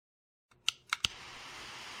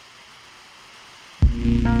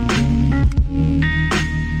You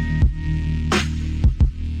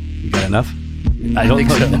got enough? I don't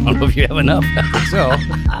know if you have enough. So,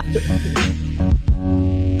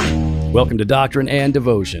 welcome to Doctrine and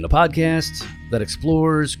Devotion, a podcast that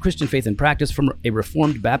explores Christian faith and practice from a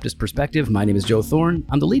Reformed Baptist perspective. My name is Joe Thorne.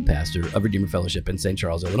 I'm the lead pastor of Redeemer Fellowship in St.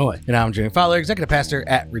 Charles, Illinois. and I'm Jamie Fowler, executive pastor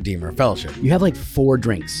at Redeemer Fellowship. You have like 4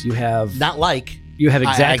 drinks. You have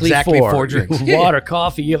exactly four drinks. Water,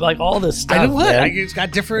 coffee. You have like all this stuff. I know what? man. It's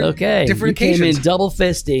got different You occasions. came in double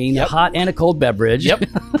fisting, a hot and a cold beverage. Yep.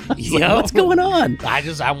 It's like, what's going on?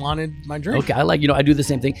 I wanted my drink. Okay, I do the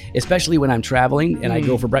same thing, especially when I'm traveling and I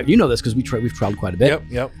go for breakfast. You know this because we've traveled quite a bit.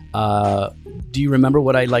 Yep. Do you remember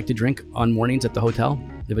what I like to drink on mornings at the hotel,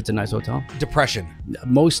 if it's a nice hotel? Depression.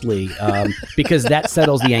 Mostly because that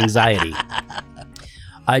settles the anxiety.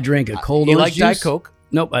 I drink a cold You orange like juice. Diet Coke?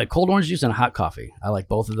 Nope, a cold orange juice and a hot coffee. I like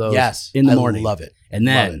both of those Yes. in the I morning. love it. And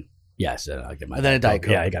Love then, it. yes, I get my And then a Diet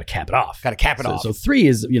Coke. Yeah, you got to cap it off. Got to cap it off. So 3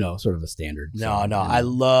 is, sort of a standard. No. So, I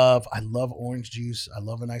love orange juice. I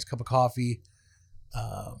love a nice cup of coffee.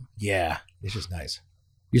 Yeah, it's just nice.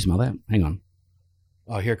 You smell that? Hang on.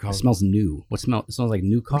 Oh, here it It comes. smells new. It smells like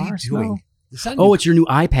new car What are you smell? doing? It's not Oh, it's your new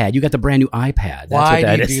iPad. You got the brand new iPad. That's Why what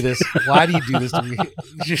that do you is. do this? Why do you do this to me?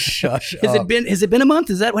 Just shush. Has up. it been a month?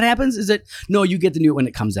 Is that what happens? Is it? No, you get the new when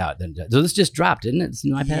it comes out. Then so this just dropped, didn't it? It's the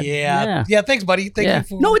new iPad. Yeah. Thanks, buddy. Thank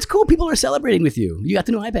you for. No, it's cool. People are celebrating with you. You got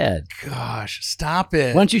the new iPad. Gosh, stop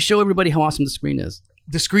it. Why don't you show everybody how awesome the screen is?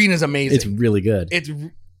 The screen is amazing. It's really good. It's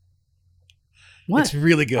What? It's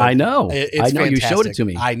really good. I know. It's I know. You showed it fantastic. to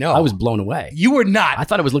me. I know. I was blown away. You were not. I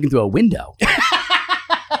thought I was looking through a window.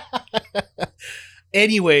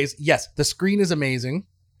 Anyways, yes, the screen is amazing.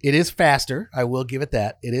 It is faster. I will give it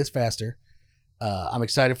that. It is faster. I'm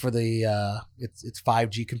excited for the. It's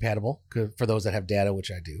 5G compatible for those that have data,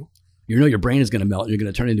 which I do. Your brain is going to melt and you're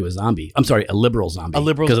going to turn into a zombie. I'm sorry, a liberal zombie.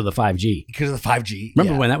 Because of the 5G. Because of the 5G.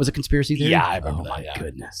 Remember when that was a conspiracy theory? Yeah, I remember Oh, that, my yeah.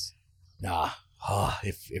 goodness. Nah. Oh,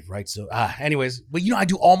 if right so. Anyways, but I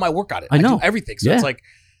do all my work on it. I know. do everything. So Yeah. it's like,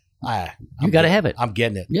 You got to have it. I'm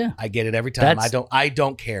getting it. Yeah. I get it every time. That's- I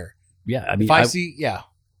don't care. Yeah. I mean, If I see,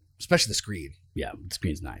 especially the screen. yeah, the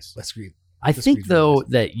screen's nice. The screen. I the think screen's though nice.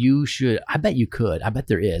 that you should. I bet you could. I bet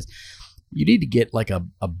there is. You need to get like a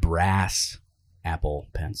brass Apple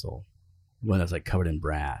Pencil, one that's like covered in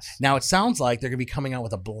brass. Now it sounds like they're gonna be coming out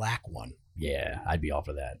with a black one. Yeah, I'd be all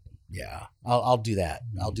for that. Yeah, I'll do that.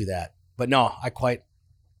 I'll do that. But no, I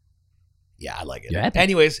like it. You're happy.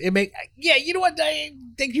 Anyways, you know what?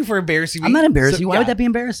 Thank you for embarrassing me. I'm not embarrassing you. Why yeah, would that be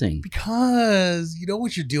embarrassing? Because you know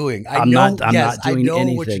what you're doing. I'm not doing I know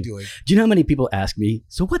what you're anything. doing. Do you know how many people ask me,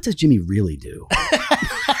 so what does Jimmy really do?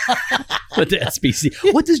 With the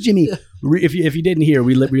SBC. What does Jimmy, if you didn't hear,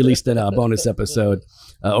 we released a bonus episode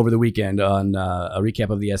over the weekend on a recap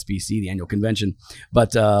of the SBC, the annual convention.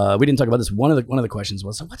 But we didn't talk about this. One of the questions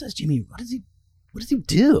was, so what does he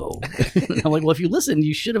do? I'm like, well, if you listen,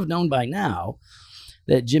 you should have known by now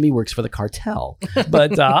that Jimmy works for the cartel.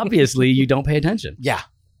 But obviously you don't pay attention. Yeah.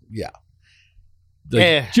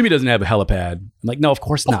 Like, Jimmy doesn't have a helipad. I'm like, no, of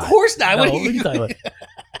course not. Of course not. No, What are what are you you talking about?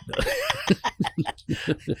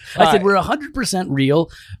 I said we're 100% real,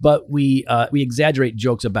 but we exaggerate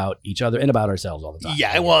jokes about each other and about ourselves all the time.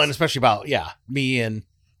 Yeah, well, and especially about me and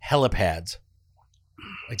helipads.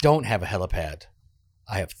 I don't have a helipad.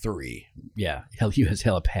 I have 3 Yeah, he has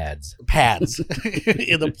helipads. pads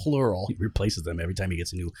in the plural. He replaces them every time he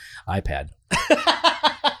gets a new iPad.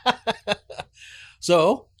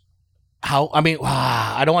 So, I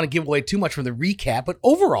don't want to give away too much from the recap, but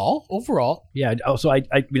overall, Yeah. So I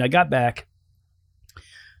got back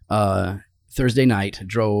Thursday night,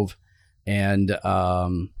 drove, and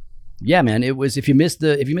man, it was. If you missed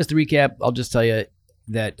the recap, I'll just tell you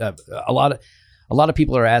that a lot of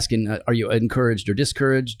people are asking, are you encouraged or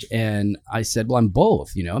discouraged? And I said, well, I'm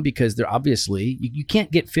both. Because they're obviously you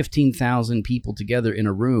can't get 15,000 people together in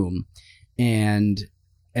a room and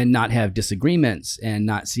not have disagreements and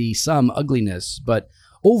not see some ugliness. But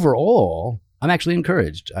overall, I'm actually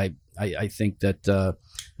encouraged. I think that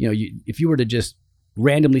if you were to just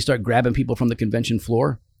randomly start grabbing people from the convention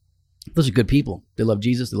floor, those are good people. They love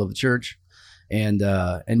Jesus. They love the church. And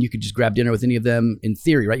you could just grab dinner with any of them in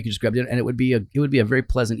theory, right? You could just grab dinner and it would be a very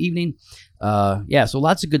pleasant evening. So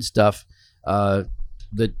lots of good stuff. I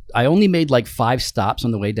only made like 5 stops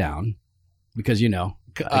on the way down because,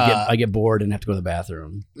 I get bored and have to go to the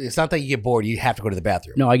bathroom. it's not that you get bored; you have to go to the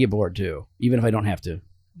bathroom. No, I get bored too. Even if I don't have to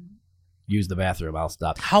use the bathroom, I'll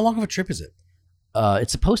stop. How long of a trip is it?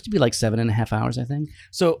 It's supposed to be like 7.5 hours, I think.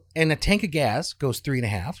 So, and a tank of gas goes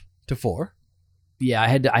 3.5 to 4. Yeah, I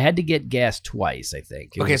had to get gas twice, I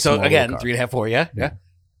think. It was Okay, a so small again, little car. 3.5, 4, yeah.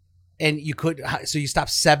 And you could, so you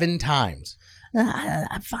stopped 7 times.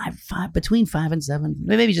 Five, between 5 and 7,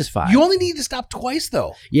 maybe just 5. You only need to stop twice,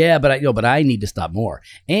 though. Yeah, but I need to stop more.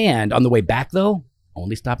 And on the way back, though,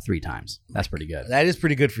 only stopped 3 times. That's pretty good. That is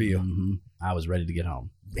pretty good for you. Mm-hmm. I was ready to get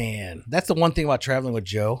home. Man, that's the one thing about traveling with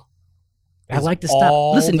Joe. I like to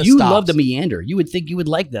stop. Listen, you love to meander. You would think you would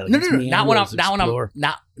like that. No. Not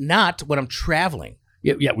when I'm traveling.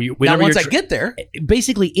 Yeah. Now, once I get there,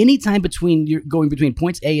 basically, any time you're going between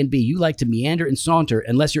points A and B, you like to meander and saunter,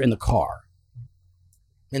 unless you're in the car.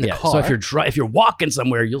 In the car. So if you're walking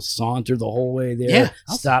somewhere, you'll saunter the whole way there. Yeah.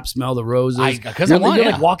 Stop, smell the roses. You're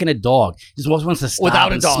like walking a dog. Just wants to stop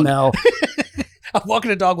without and a dog. Smell. I'm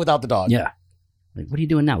walking a dog without the dog. Yeah. Like, what are you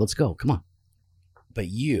doing now? Let's go. Come on. But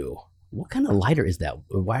what kind of lighter is that?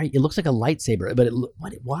 Why? It looks like a lightsaber, but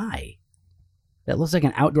why? That looks like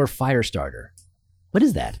an outdoor fire starter. What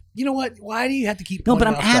is that? You know what? Why do you have to keep? No, but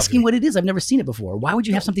I'm asking what it is. I've never seen it before. Why would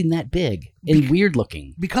you have something that big and weird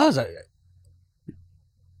looking? Because I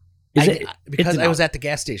was at the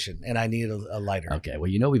gas station and I needed a lighter. Okay,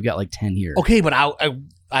 well, we've got like 10 here. Okay, but it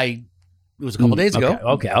was a couple days ago.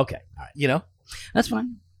 Okay, all right. That's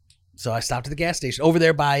fine. So I stopped at the gas station over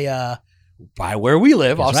there by where we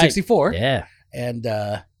live, off 64. Yeah, and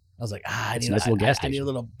I was like, I need a nice little gas station. I need a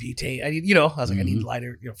little butane. I was like, I need a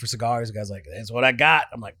lighter, for cigars. The guy's like, that's what I got.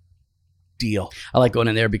 I'm like, deal. I like going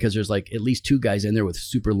in there because there's like at least 2 guys in there with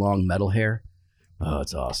super long metal hair. Oh,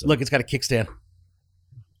 it's awesome. Look, it's got a kickstand.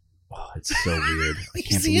 Oh, it's so weird. I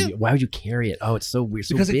can't see believe it? it. Why would you carry it? Oh, it's so weird.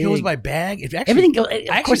 So because big. it goes in my bag. Everything goes.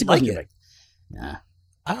 Of course, it goes in your it. bag. Nah.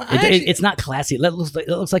 It's not classy. It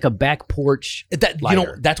looks like a back porch.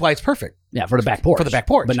 That's why it's perfect. Yeah, for the back porch. For the back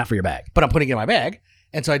porch, but not for your bag. But I'm putting it in my bag,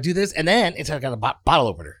 and so I do this, and then it's got a bottle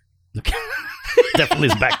opener. Okay. Definitely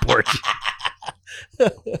is back porch.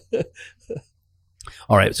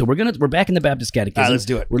 All right, so we're back in the Baptist Catechism. Let's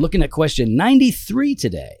do it. We're looking at question 93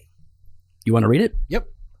 today. You want to read it? Yep.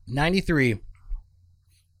 93.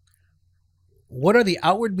 What are the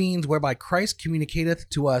outward means whereby Christ communicateth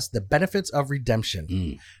to us the benefits of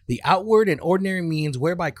redemption? The outward and ordinary means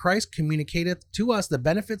whereby Christ communicateth to us the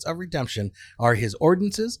benefits of redemption are his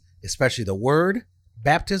ordinances, especially the word,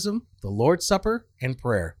 baptism, the Lord's Supper, and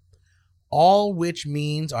prayer. All which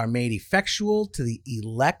means are made effectual to the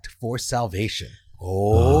elect for salvation.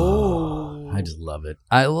 Oh, I just love it.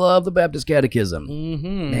 I love the Baptist Catechism.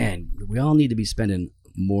 Mm-hmm. Man, we all need to be spending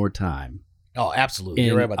more time. Oh, absolutely. In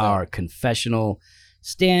You're right about that. Our confessional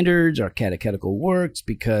standards, our catechetical works,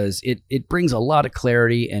 because it brings a lot of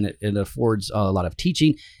clarity and it affords a lot of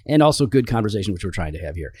teaching and also good conversation, which we're trying to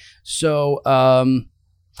have here. So,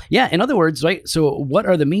 in other words, right? So what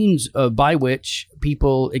are the means by which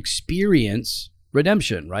people experience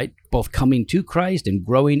redemption, right? Both coming to Christ and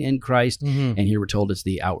growing in Christ. Mm-hmm. And here we're told it's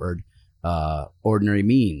the outward ordinary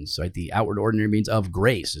means, right? The outward ordinary means of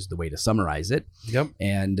grace is the way to summarize it. Yep.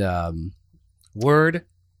 And word,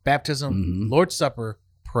 baptism, Lord's Supper,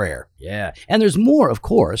 prayer. Yeah. And there's more, of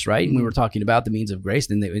course, right? We were talking about the means of grace,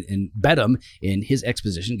 and Bedham in his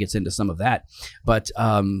exposition gets into some of that. But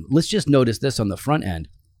let's just notice this on the front end.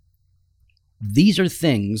 These are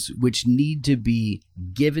things which need to be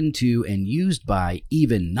given to and used by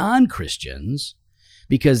even non-Christians,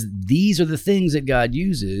 because these are the things that God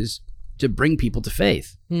uses to bring people to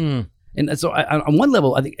faith. And so on one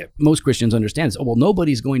level, I think most Christians understand this. Oh, well,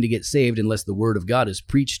 nobody's going to get saved unless the word of God is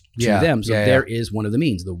preached to them. So there is one of the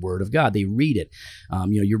means, the word of God. They read it.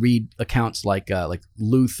 You read accounts like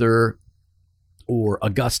Luther or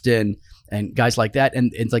Augustine and guys like that.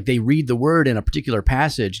 And it's like they read the word, and a particular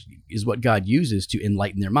passage is what God uses to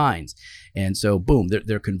enlighten their minds. And so, boom,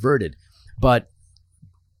 they're converted. But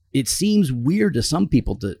it seems weird to some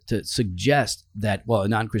people to suggest that, well, a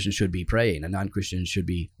non-Christian should be praying, a non-Christian should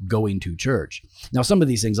be going to church. Now, some of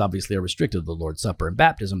these things obviously are restricted to the Lord's Supper and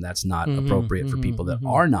baptism. That's not appropriate for people that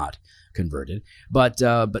are not converted. But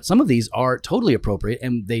some of these are totally appropriate,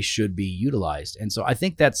 and they should be utilized. And so I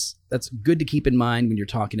think that's good to keep in mind when you're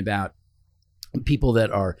talking about people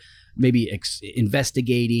that are maybe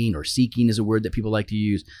investigating, or seeking is a word that people like to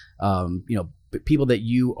use, people that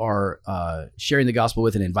you are sharing the gospel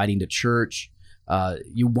with and inviting to church.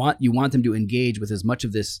 You want them to engage with as much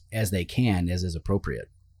of this as they can, as is appropriate.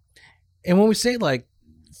 And when we say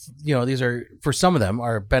these are, for some of them,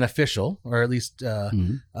 are beneficial, or at least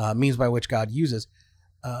means by which God uses,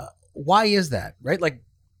 why is that, right?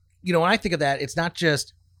 When I think of that, it's not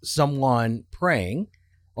just someone praying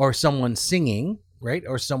or someone singing, right?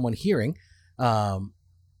 Or someone hearing.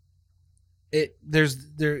 It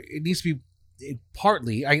needs to be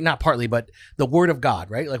not partly, but the word of God,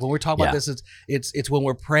 right? Like when we're talking about Yeah. this, it's when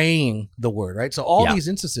we're praying the word, right? So all Yeah. these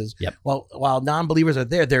instances, Yep. while non-believers are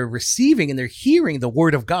there, they're receiving and they're hearing the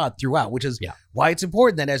word of God throughout, which is Yeah. why it's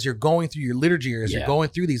important that as you're going through your liturgy or as Yeah. you're going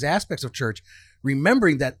through these aspects of church,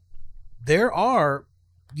 remembering that there are,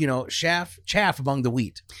 chaff among the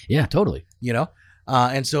wheat, Yeah, totally.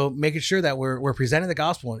 and so making sure that we're presenting the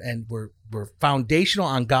gospel and we're foundational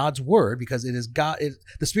on God's word, because it is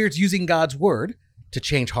the Spirit's using God's word to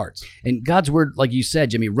change hearts. And God's word, like you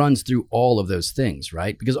said, Jimmy, runs through all of those things,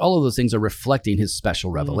 right? Because all of those things are reflecting his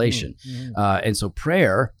special revelation. And so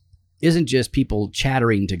prayer isn't just people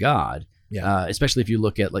chattering to God, especially if you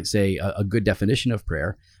look at, like, say, a good definition of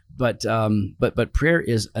prayer. But prayer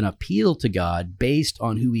is an appeal to God based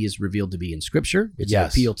on who he is revealed to be in Scripture. It's an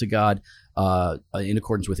appeal to God in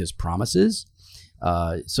accordance with his promises.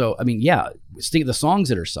 So, I mean, think of the songs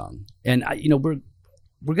that are sung. And,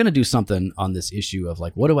 we're going to do something on this issue of,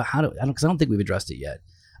 like, because I don't think we've addressed it yet.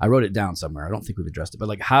 I wrote it down somewhere. I don't think we've addressed it. But,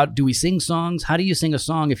 like, how do we sing songs? How do you sing a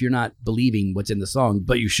song if you're not believing what's in the song?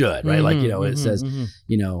 But you should, right? It says,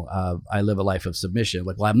 I live a life of submission.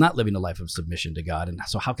 Like, well, I'm not living a life of submission to God. And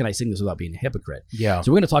so how can I sing this without being a hypocrite? Yeah.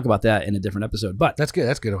 So we're going to talk about that in a different episode. But That's good.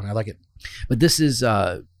 That's a good one. I like it. But these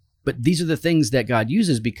are the things that God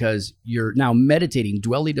uses because you're now meditating,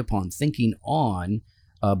 dwelling upon, thinking on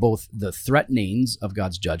both the threatenings of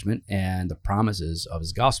God's judgment and the promises of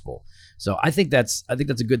his gospel. So I think that's a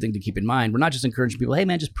good thing to keep in mind. We're not just encouraging people, hey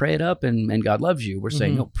man, just pray it up and God loves you. We're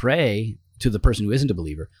saying, no, pray to the person who isn't a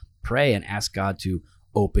believer. Pray and ask God to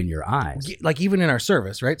open your eyes. Like even in our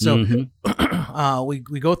service, right? So we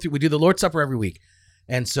go through, we do the Lord's Supper every week.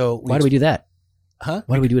 And so why do we do that? Huh?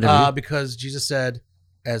 Why do we do it every week? Because Jesus said,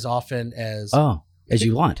 as often as as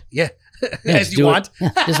you want. Yeah. Yeah, as you want.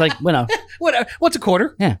 Just like, what's a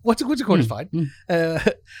quarter? Yeah. What's a quarter is fine.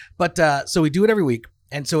 But so we do it every week.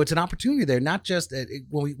 And so it's an opportunity there, not just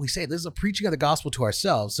when we say this is a preaching of the gospel to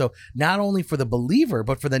ourselves. So not only for the believer,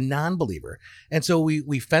 but for the non-believer. And so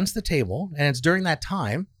we fence the table, and it's during that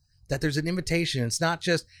time that there's an invitation. It's not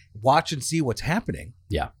just watch and see what's happening.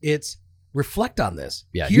 Yeah. It's reflect on this.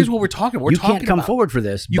 Yeah. Here's what we're talking about. You can't come forward for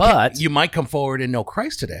this, but you might come forward and know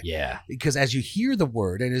Christ today. Yeah. Because as you hear the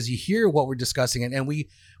word and as you hear what we're discussing, and we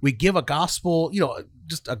give a gospel,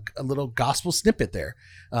 just a little gospel snippet there.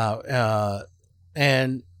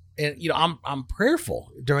 And I'm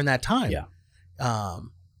prayerful during that time. Yeah.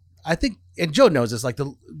 I think, and Joe knows this, like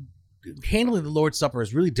handling the Lord's Supper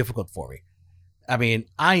is really difficult for me. I mean,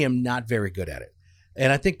 I am not very good at it.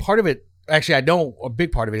 And I think part of it, actually, I know a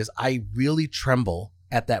big part of it is I really tremble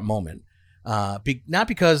at that moment. Not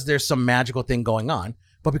because there's some magical thing going on,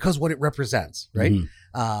 but because what it represents, right?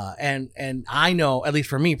 And I know, at least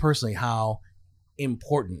for me personally, how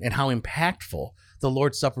important and how impactful the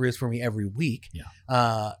Lord's Supper is for me every week.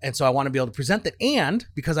 Yeah. And so I want to be able to present that, and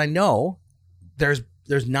because I know there's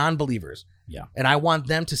non-believers. Yeah. And I want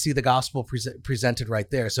them to see the gospel presented right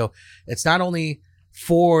there. So it's not only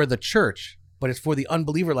for the church, but it's for the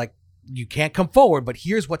unbeliever. Like, you can't come forward, but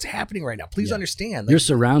here's what's happening right now. Please understand. You're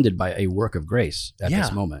surrounded by a work of grace at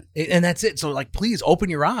this moment. And that's it. So, like, please open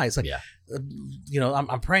your eyes. Like,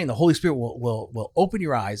 I'm praying the Holy Spirit will open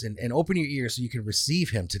your eyes and open your ears so you can receive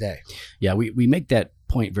him today. Yeah. We make that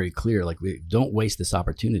point very clear. Like, we don't waste this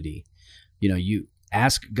opportunity. You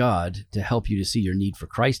ask God to help you to see your need for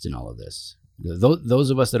Christ in all of this.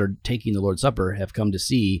 Those of us that are taking the Lord's Supper have come to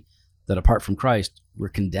see that apart from Christ, we're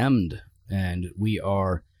condemned and we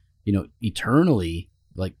are, eternally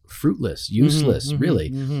like fruitless, useless, really.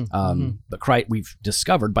 But Christ, we've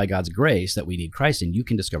discovered by God's grace that we need Christ, and you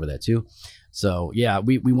can discover that too. So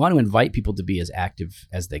we want to invite people to be as active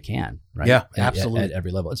as they can, right? Yeah, absolutely. At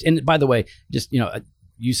every level. And by the way, just,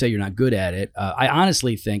 you say you're not good at it. I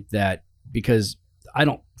honestly think that because I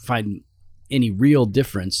don't find any real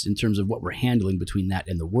difference in terms of what we're handling between that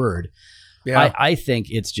and the word. Yeah. I think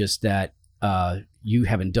it's just that you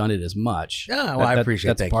haven't done it as much. Yeah, well, I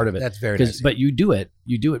appreciate that's part of it. That's very nice. But you do it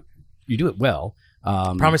well.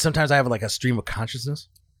 Promise sometimes I have like a stream of consciousness.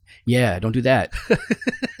 Yeah, don't do that.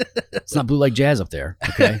 It's not Blue Like Jazz up there,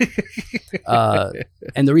 okay?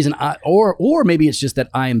 And the reason or maybe it's just that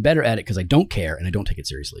I am better at it because I don't care and I don't take it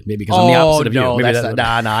seriously. Maybe because I'm the opposite of you. Maybe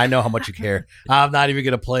I know how much you care. I'm not even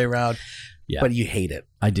going to play around. Yeah. But you hate it.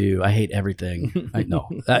 I do. I hate everything. I know.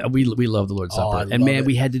 We love the Lord's Supper. And man,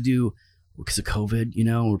 we had to do, because of COVID,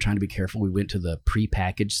 we're trying to be careful. We went to the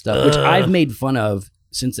prepackaged stuff, which I've made fun of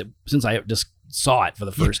since I just saw it for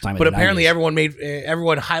the first time. But apparently everyone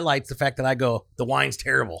highlights the fact that I go, the wine's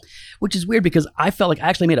terrible. Which is weird because I felt like I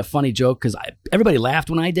actually made a funny joke because everybody laughed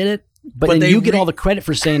when I did it. But then you get all the credit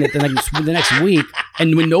for saying it the next week,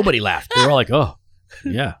 and when nobody laughed, they were all like, "Oh,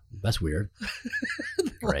 yeah, that's weird."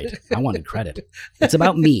 Great. I wanted credit. It's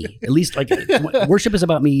about me. At least like worship is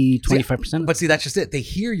about me 25%. But see, that's just it. They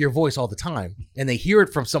hear your voice all the time, and they hear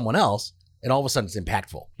it from someone else, and all of a sudden it's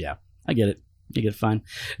impactful. Yeah, I get it. You get fine.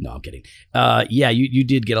 No, I'm kidding. Yeah, you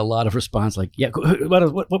did get a lot of response. Like, yeah,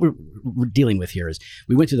 what we're dealing with here is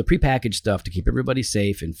we went through the prepackaged stuff to keep everybody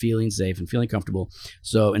safe and feeling comfortable.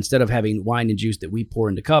 So instead of having wine and juice that we pour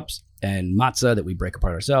into cups and matzah that we break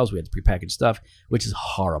apart ourselves, we had the prepackaged stuff, which is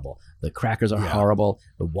horrible. The crackers are horrible.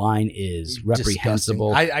 The wine is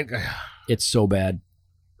reprehensible. It's so bad.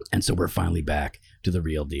 And so we're finally back to the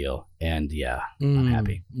real deal. And yeah, I'm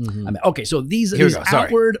happy. Mm-hmm. I mean, okay, so these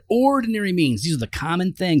outward, ordinary means. These are the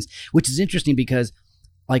common things, which is interesting because,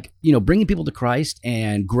 like, bringing people to Christ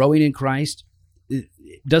and growing in Christ, it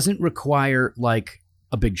doesn't require like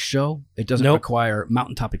a big show. It doesn't require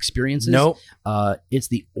mountaintop experiences. It's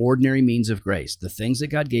the ordinary means of grace. The things that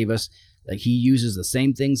God gave us, like he uses the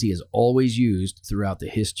same things he has always used throughout the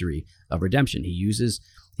history of redemption. He uses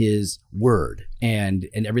his word and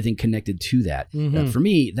everything connected to that. For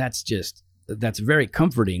me, that's very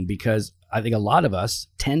comforting because I think a lot of us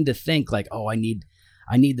tend to think like, oh, I need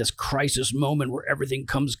this crisis moment where everything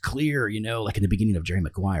comes clear, like in the beginning of Jerry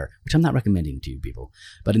Maguire, which I'm not recommending to you people,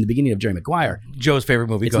 but in the beginning of Jerry Maguire, Joe's favorite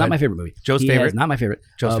movie. It's not my favorite movie. Joe's favorite. Not my favorite.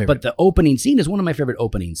 Joe's favorite. But the opening scene is one of my favorite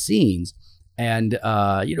opening scenes. And,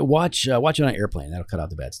 watch it on an airplane. That'll cut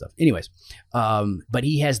out the bad stuff. Anyways, but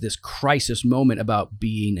he has this crisis moment about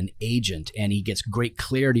being an agent, and he gets great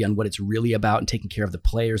clarity on what it's really about and taking care of the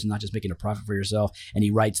players and not just making a profit for yourself. And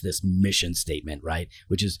he writes this mission statement, right,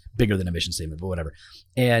 which is bigger than a mission statement, but whatever.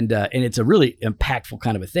 And it's a really impactful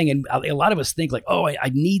kind of a thing. And a lot of us think like, oh,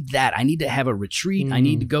 I need that. I need to have a retreat. I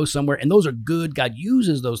need to go somewhere. And those are good. God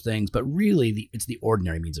uses those things, but really it's the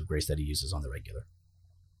ordinary means of grace that he uses on the regular.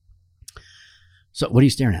 So what are you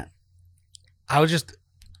staring at? I was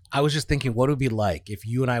just thinking what it would be like if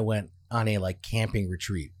you and I went on a like camping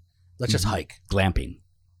retreat. Let's just hike. Glamping.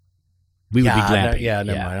 We would be glamping.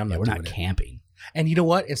 Never mind. We're not camping. And you know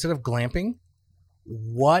what? Instead of glamping,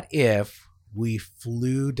 what if we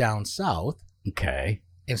flew down south? Okay.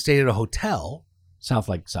 And stayed at a hotel. South,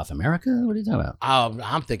 like South America? What are you talking about?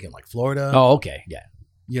 I'm thinking like Florida. Oh, okay.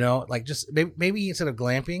 Yeah. Like just maybe instead of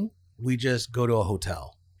glamping, we just go to a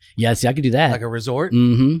hotel. Yeah, see, I could do that. Like a resort?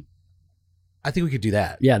 Mm-hmm. I think we could do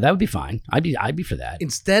that. Yeah, that would be fine. I'd be for that.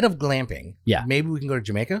 Instead of glamping, maybe we can go to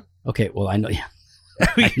Jamaica. Okay, well, I know. Yeah.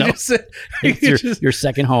 I know. It's your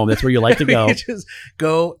second home. That's where you like to go. Just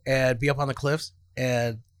go and be up on the cliffs.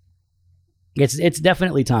 And it's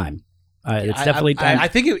definitely time. It's definitely time. I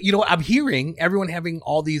think, I'm hearing everyone having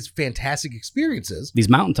all these fantastic experiences. These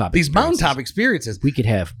mountaintop experiences. We could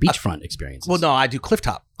have beachfront experiences. Well, no, I do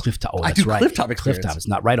clifftop. Clifftop. Oh, that's right. Clifftop experience. Clifftop. It's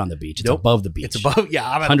not right on the beach. It's above the beach. It's above. Yeah,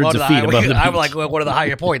 I'm hundreds of feet above the beach. I'm like one of the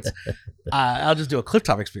higher points. I'll just do a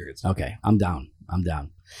clifftop experience. Okay, I'm down.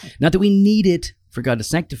 Not that we need it for God to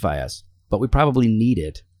sanctify us, but we probably need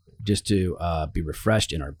it just to be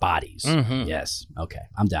refreshed in our bodies. Mm-hmm. Yes. Okay,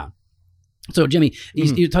 I'm down. So, Jimmy,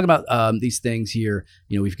 you're talking about these things here.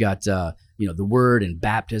 We've got, the word and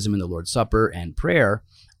baptism and the Lord's Supper and prayer.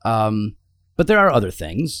 But there are other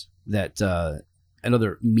things that, and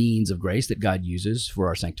other means of grace that God uses for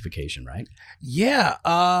our sanctification, right? Yeah.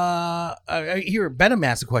 Here, Benham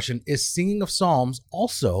asked a question. Is singing of Psalms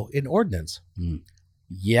also an ordinance?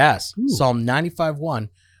 Yes. Ooh. Psalm 95:1.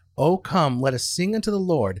 Oh, come, let us sing unto the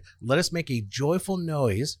Lord. Let us make a joyful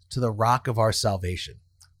noise to the rock of our salvation.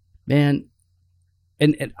 Man,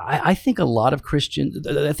 and I think a lot of Christians,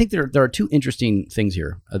 I think there are two interesting things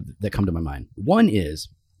here that come to my mind. One is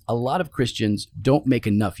a lot of Christians don't make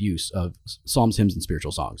enough use of psalms, hymns, and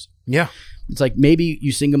spiritual songs. Yeah. It's like maybe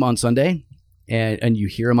you sing them on Sunday and you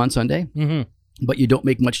hear them on Sunday, but you don't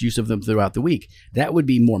make much use of them throughout the week. That would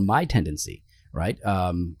be more my tendency, right?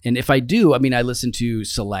 And if I do, I listen to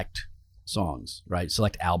select songs, right?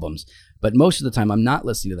 Select albums. But most of the time, I'm not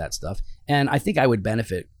listening to that stuff. And I think I would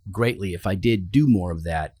benefit greatly if I did do more of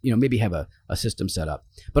that, maybe have a system set up.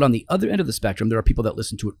 But on the other end of the spectrum, there are people that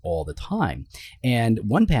listen to it all the time. And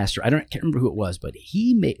one pastor, can't remember who it was, but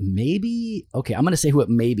he maybe, okay, I'm going to say who it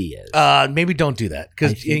maybe is. Maybe don't do that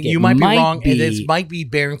because you might be wrong and it might be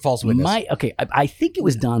bearing false witness. I think it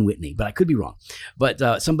was Don Whitney, but I could be wrong.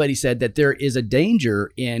 But somebody said that there is a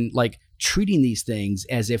danger in treating these things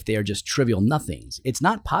as if they are just trivial nothings. It's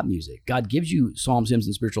not pop music. God gives you psalms, hymns,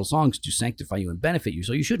 and spiritual songs to sanctify you and benefit you.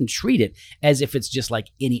 So you shouldn't treat it as if it's just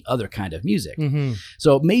like any other kind of music. Mm-hmm.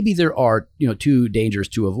 So maybe there are, two dangers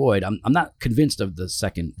to avoid. I'm not convinced of the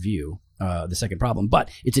second view. the second problem. But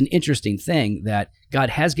it's an interesting thing that God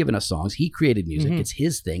has given us songs. He created music. It's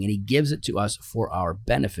his thing, and he gives it to us for our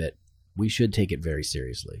benefit. We should take it very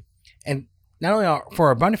seriously. And not only for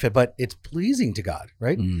our benefit, but it's pleasing to God,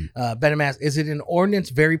 right? Ben asks, is it an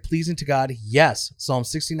ordinance very pleasing to God? Yes. Psalm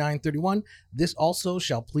 69:31. This also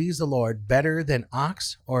shall please the Lord better than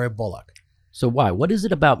ox or a bullock. So why? What is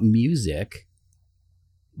it about music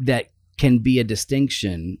that can be a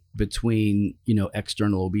distinction between,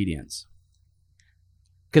 external obedience?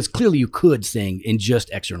 Because clearly you could sing in just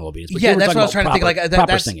external obedience. But Yeah, that's what I was trying to think. Proper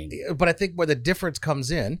That's singing. But I think where the difference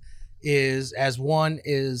comes in is as one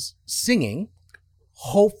is singing,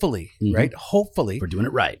 hopefully, right? Hopefully, We're doing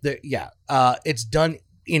it right. it's done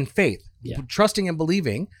in faith, trusting and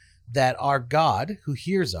believing that our God who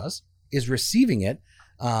hears us is receiving it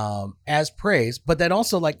as praise, but then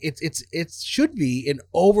also like it should be an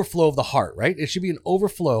overflow of the heart, right? It should be an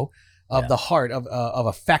overflow of the heart of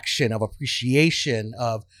affection, of appreciation,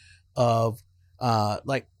 of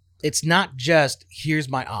like it's not just here's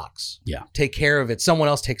my ox, take care of it. Someone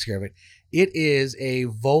else takes care of it. It is a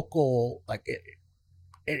vocal like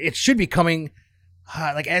it should be coming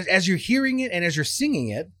like as you're hearing it and as you're singing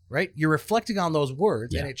it, right? You're reflecting on those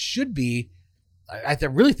words, and it should be. I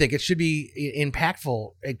really think it should be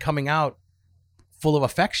impactful and coming out full of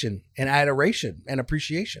affection and adoration and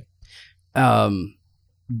appreciation.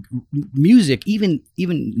 Music, even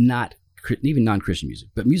non-Christian music,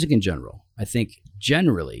 but music in general, I think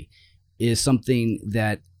generally is something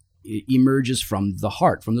that emerges from the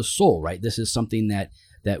heart, from the soul, right? This is something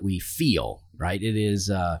that we feel, right? It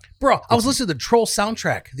is. Bro, I was listening to the Troll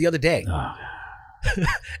soundtrack the other day. And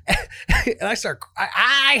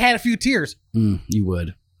I had a few tears. You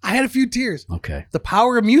would. I had a few tears. Okay. The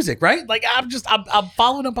power of music, right? Like I'm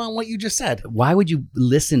following up on what you just said. Why would you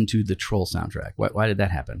listen to the Troll soundtrack? Why did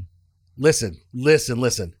that happen? Listen.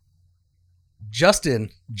 Justin,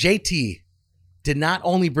 JT, did not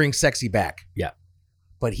only bring sexy back. Yeah.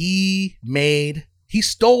 But he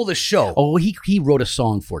stole the show. Oh, he wrote a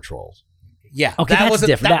song for Trolls. Yeah. Okay, that's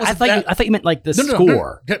different. I thought you meant like the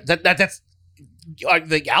score. No. That's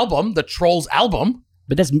the album, the Trolls album.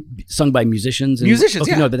 But that's sung by musicians.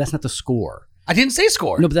 Okay, no, but that's not the score. I didn't say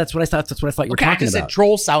score. No, but that's what I thought. That's what I thought you were talking about. I just said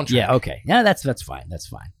Troll soundtrack. Yeah. Okay. Yeah. That's fine. That's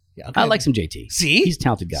fine. Yeah, okay. I like some JT. See, he's a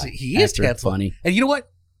talented guy. He is talented. Funny. And you know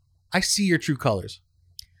what? I see your true colors.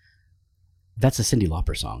 That's a Cyndi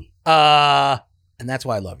Lauper song. And that's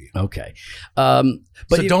why I love you. Okay. But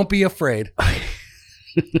so don't be afraid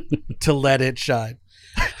to let it shine.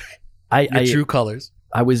 Your true colors.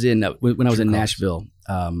 I was in when I was in Nashville.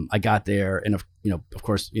 I got there, and of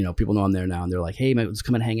course, people know I'm there now, and they're like, "Hey, man, let's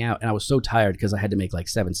come and hang out." And I was so tired because I had to make like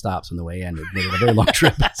 7 stops on the way in. It made it a very long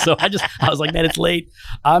trip. So I was like, "Man, it's late.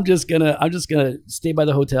 I'm just gonna stay by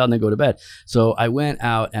the hotel and then go to bed." So I went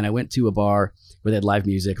out and I went to a bar where they had live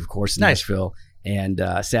music, of course, in Nashville, and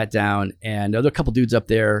sat down. And there were a couple dudes up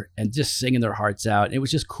there and just singing their hearts out. And it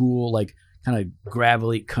was just cool, like kind of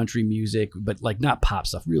gravelly country music, but like not pop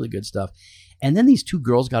stuff, really good stuff. And then these 2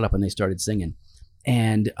 girls got up and they started singing.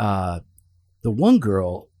 And the one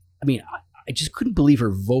girl, I mean, I just couldn't believe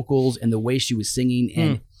her vocals and the way she was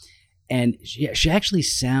singing. And she actually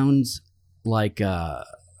sounds like a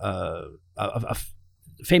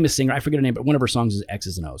famous singer. I forget her name, but one of her songs is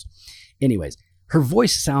X's and O's. Anyways, her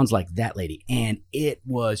voice sounds like that lady. And it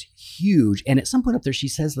was huge. And at some point up there, she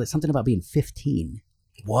says like something about being 15.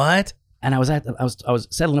 What? And I was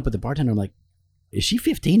settling up with the bartender. I'm like, is she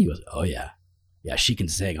 15? He goes, oh, yeah. Yeah, she can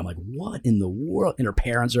sing. I'm like, what in the world? And her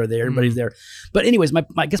parents are there. Everybody's there. But anyways,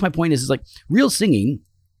 I guess my point is like real singing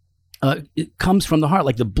it comes from the heart.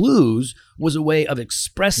 Like the blues was a way of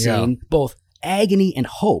expressing both agony and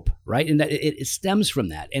hope, right? And that it stems from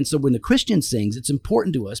that. And so when the Christian sings, it's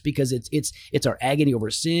important to us because it's our agony over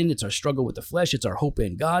sin. It's our struggle with the flesh. It's our hope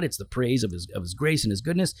in God. It's the praise of his grace and his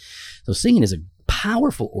goodness. So singing is a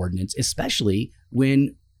powerful ordinance, especially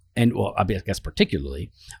when I guess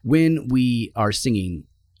particularly when we are singing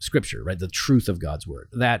scripture, right? The truth of God's word.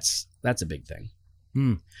 That's a big thing.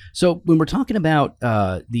 So when we're talking about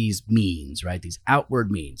these means, right? These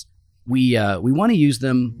outward means, we want to use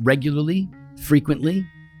them regularly, frequently.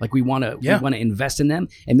 Like we want to invest in them.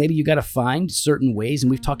 And maybe you got to find certain ways.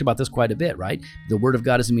 And we've talked about this quite a bit, right? The word of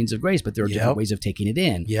God is a means of grace, but there are different ways of taking it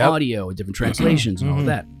in, audio, different translations and all of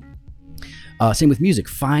that. Same with music.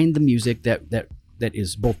 Find the music that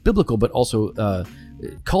is both biblical, but also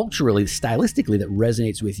culturally, stylistically, that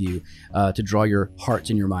resonates with you to draw your hearts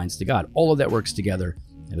and your minds to God. All of that works together.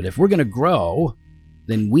 But if we're going to grow,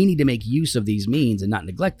 then we need to make use of these means and not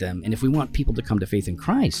neglect them. And if we want people to come to faith in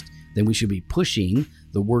Christ, then we should be pushing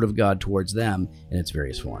the Word of God towards them in its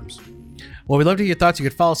various forms. Well, we'd love to hear your thoughts. You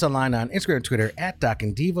could follow us online on Instagram and Twitter at Doc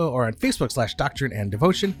and Devo, or on Facebook /Doctrine and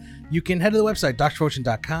Devotion. You can head to the website,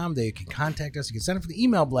 drdevotion.com. There you can contact us. You can sign up for the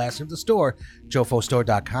email blast of the store,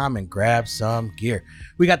 jofostore.com, and grab some gear.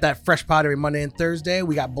 We got that fresh pod every Monday and Thursday.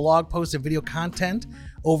 We got blog posts and video content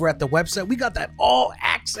over at the website. We got that all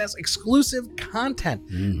access exclusive content.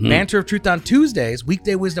 Banter of Truth on Tuesdays,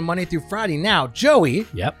 weekday wisdom Monday through Friday. Now, Joey.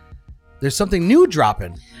 Yep. There's something new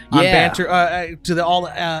dropping on Banter to the all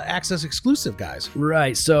access exclusive guys.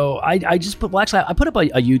 Right. So I just put, well, actually, I put up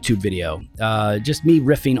a YouTube video, just me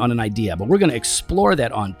riffing on an idea, but we're going to explore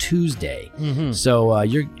that on Tuesday. So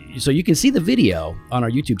you can see the video on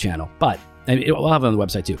our YouTube channel, but we'll have it on the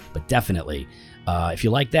website too. But definitely, if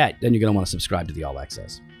you like that, then you're going to want to subscribe to the All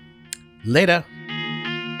Access. Later.